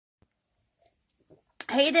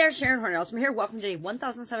Hey there, Sharon Horne-Ellstrom here. Welcome to day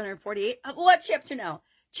 1748 of What's Up to Now.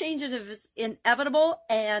 Change is inevitable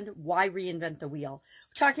and why reinvent the wheel.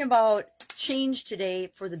 We're talking about change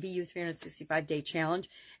today for the BU 365-day challenge,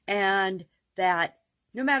 and that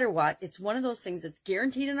no matter what, it's one of those things that's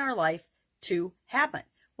guaranteed in our life to happen.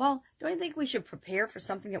 Well, don't you think we should prepare for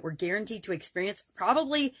something that we're guaranteed to experience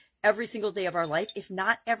probably every single day of our life, if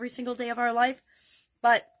not every single day of our life?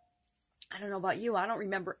 But I don't know about you. I don't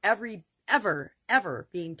remember ever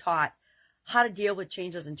being taught how to deal with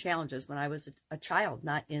changes and challenges when I was a child,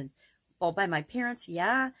 by my parents.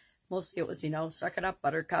 Yeah, mostly it was, suck it up,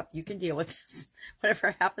 buttercup, you can deal with this.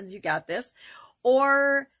 Whatever happens, you got this.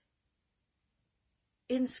 Or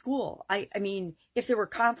in school. I mean, if there were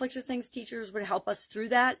conflicts or things, teachers would help us through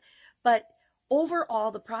that. But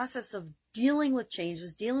overall, the process of dealing with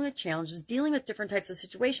changes, dealing with challenges, dealing with different types of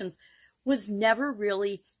situations was never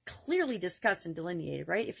really clearly discussed and delineated,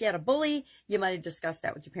 right? If you had a bully, you might have discussed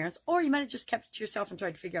that with your parents, or you might have just kept it to yourself and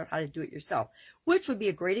tried to figure out how to do it yourself, which would be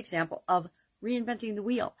a great example of reinventing the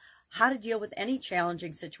wheel. How to deal with any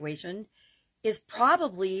challenging situation is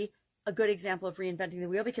probably a good example of reinventing the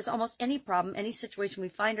wheel, because almost any problem, any situation we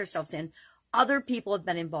find ourselves in, other people have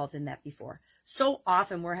been involved in that before. So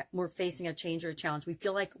often we're facing a change or a challenge, we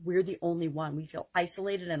feel like we're the only one. We feel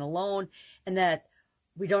isolated and alone, and that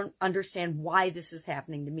we don't understand why this is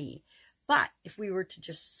happening to me. But if we were to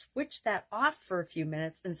just switch that off for a few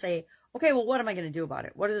minutes and say, okay, well, what am I going to do about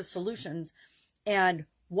it? What are the solutions and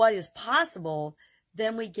what is possible?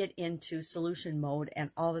 Then we get into solution mode, and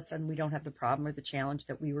all of a sudden we don't have the problem or the challenge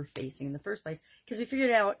that we were facing in the first place, because we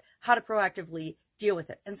figured out how to proactively deal with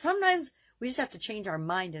it. And sometimes we just have to change our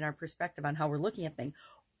mind and our perspective on how we're looking at things,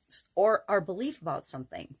 or our belief about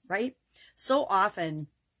something, right? So often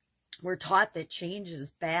we're taught that change is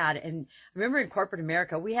bad. And I remember in corporate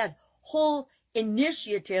America, we had whole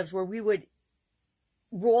initiatives where we would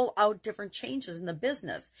roll out different changes in the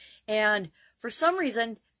business. And for some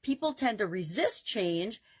reason, people tend to resist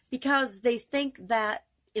change because they think that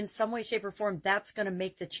in some way, shape, or form, that's going to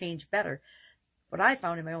make the change better. What I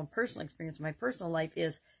found in my own personal experience, in my personal life,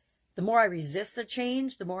 is the more I resist a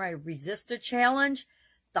change, the more I resist a challenge,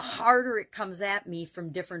 the harder it comes at me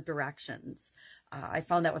from different directions. I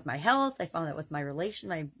found that with my health. I found that with my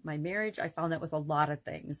relation, my marriage. I found that with a lot of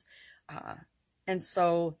things. And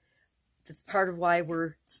so that's part of why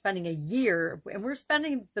we're spending a year, and we're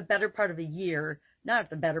spending the better part of a year, not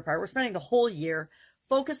the better part, we're spending the whole year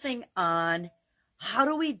focusing on how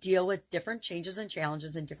do we deal with different changes and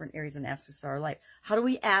challenges in different areas and aspects of our life? How do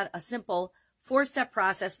we add a simple 4-step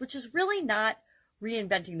process, which is really not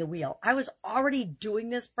reinventing the wheel. I was already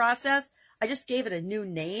doing this process. I just gave it a new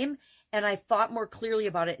name, and I thought more clearly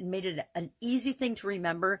about it and made it an easy thing to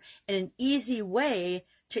remember and an easy way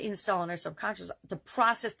to install in our subconscious the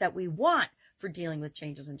process that we want for dealing with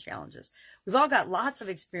changes and challenges. We've all got lots of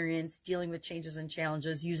experience dealing with changes and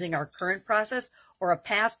challenges using our current process or a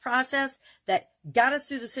past process that got us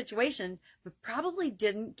through the situation, but probably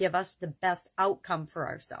didn't give us the best outcome for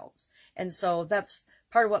ourselves. And so that's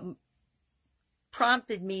part of what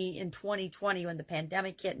prompted me in 2020, when the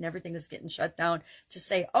pandemic hit and everything was getting shut down, to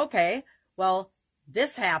say, okay, well,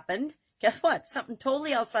 this happened. Guess what? Something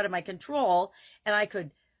totally outside of my control. And I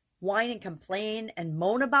could whine and complain and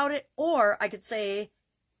moan about it, or I could say,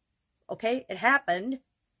 okay, it happened.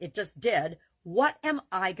 It just did. What am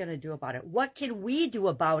I going to do about it? What can we do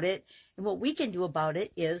about it? And what we can do about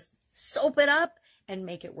it is soap it up and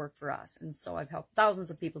make it work for us. And so I've helped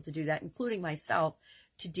thousands of people to do that, including myself,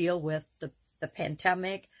 to deal with the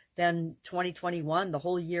pandemic, then 2021, the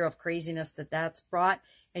whole year of craziness that's brought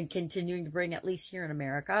and continuing to bring, at least here in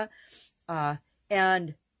America.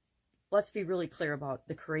 And let's be really clear about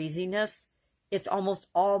the craziness. It's almost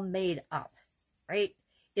all made up, right?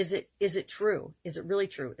 Is it true? Is it really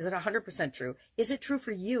true? Is it 100% true? Is it true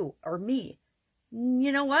for you or me?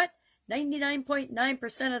 You know what?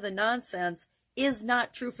 99.9% of the nonsense is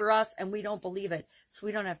not true for us, and we don't believe it, so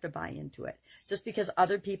we don't have to buy into it. Just because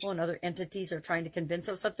other people and other entities are trying to convince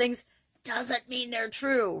us of things doesn't mean they're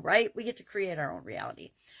true, right? We get to create our own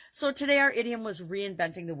reality. So today our idiom was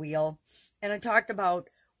reinventing the wheel, and I talked about,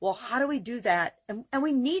 well, how do we do that? And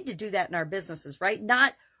we need to do that in our businesses, right?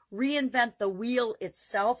 Not reinvent the wheel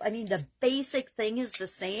itself. I mean, the basic thing is the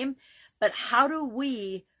same, but how do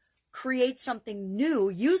we create something new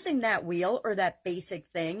using that wheel or that basic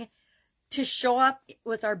thing to show up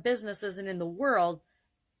with our businesses and in the world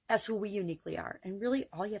as who we uniquely are? And really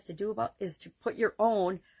all you have to do is to put your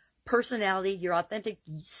own personality, your authentic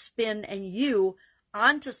spin and you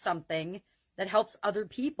onto something that helps other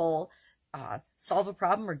people solve a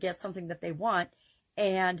problem or get something that they want.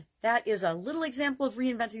 And that is a little example of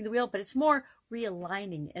reinventing the wheel, but it's more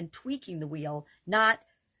realigning and tweaking the wheel, not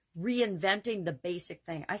reinventing the basic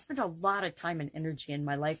thing. I spent a lot of time and energy in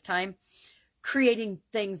my lifetime creating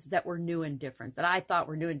things that were new and different, that I thought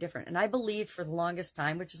were new and different. And I believed for the longest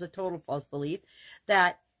time, which is a total false belief,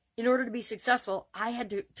 that in order to be successful, I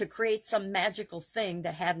had to create some magical thing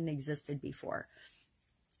that hadn't existed before.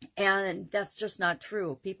 And that's just not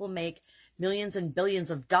true. People make millions and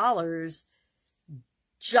billions of dollars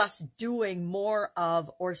just doing more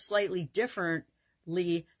of or slightly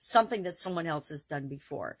differently something that someone else has done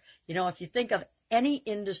before. You know, if you think of any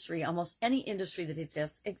industry, almost any industry that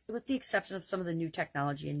exists, with the exception of some of the new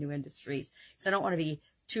technology and new industries, because I don't want to be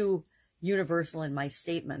too universal in my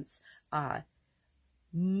statements,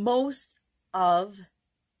 most of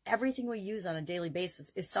everything we use on a daily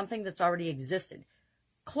basis is something that's already existed.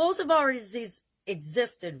 Clothes have already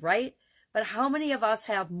existed, right? But how many of us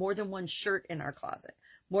have more than one shirt in our closet,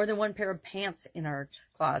 more than one pair of pants in our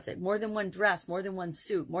closet, more than one dress, more than one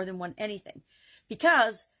suit, more than one anything?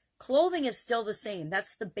 Because clothing is still the same.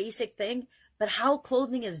 That's the basic thing. But how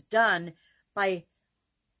clothing is done by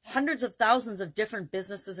hundreds of thousands of different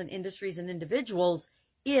businesses and industries and individuals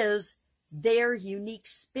is their unique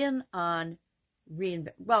spin on realigning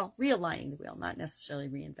the wheel, not necessarily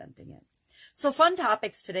reinventing it. So fun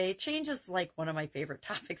topics today. Change is like one of my favorite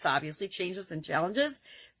topics, obviously, changes and challenges,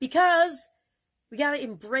 because we got to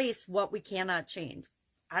embrace what we cannot change.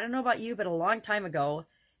 I don't know about you, but a long time ago,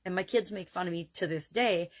 and my kids make fun of me to this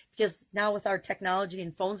day, because now with our technology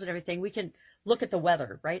and phones and everything, we can look at the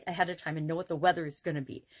weather right ahead of time and know what the weather is going to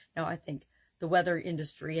be. Now, I think the weather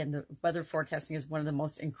industry and the weather forecasting is one of the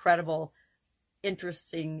most incredible,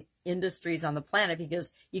 interesting industries on the planet,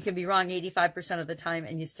 because you can be wrong 85% of the time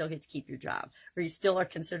and you still get to keep your job, or you still are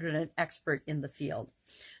considered an expert in the field.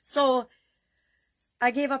 So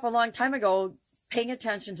I gave up a long time ago paying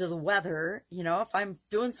attention to the weather. You know, if I'm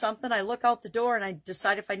doing something, I look out the door and I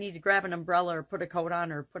decide if I need to grab an umbrella or put a coat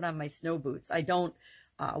on or put on my snow boots. I don't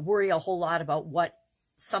worry a whole lot about what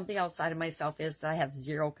something outside of myself is that I have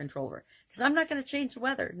zero control over, because I'm not going to change the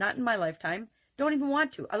weather, not in my lifetime. Don't even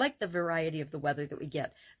want to. I like the variety of the weather that we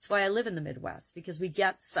get. That's why I live in the Midwest, because we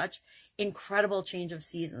get such incredible change of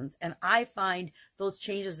seasons, and I find those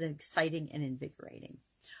changes exciting and invigorating.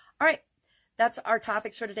 All right, that's our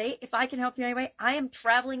topics for today. If I can help you anyway, I am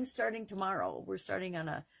traveling starting tomorrow. We're starting on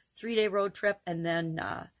a 3-day road trip, and then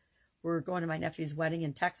we're going to my nephew's wedding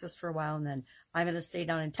in Texas for a while, and then I'm going to stay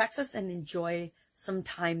down in Texas and enjoy some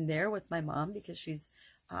time there with my mom, because she's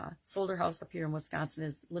sold her house up here in Wisconsin,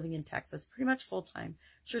 is living in Texas pretty much full time.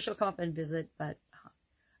 Sure, she'll come up and visit, but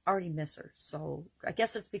I already miss her. So I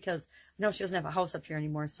guess it's because I know she doesn't have a house up here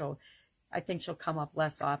anymore. So I think she'll come up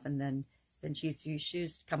less often than she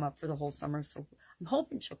used to come up for the whole summer. So I'm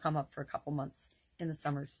hoping she'll come up for a couple months in the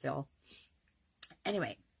summer still.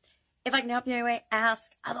 Anyway, if I can help you anyway,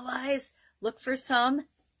 ask. Otherwise, look for some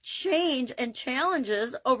change and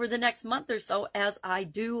challenges over the next month or so as I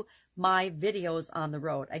do my videos on the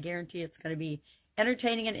road. I guarantee it's going to be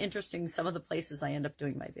entertaining and interesting, some of the places I end up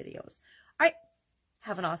doing my videos. All right,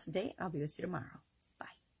 have an awesome day. I'll be with you tomorrow.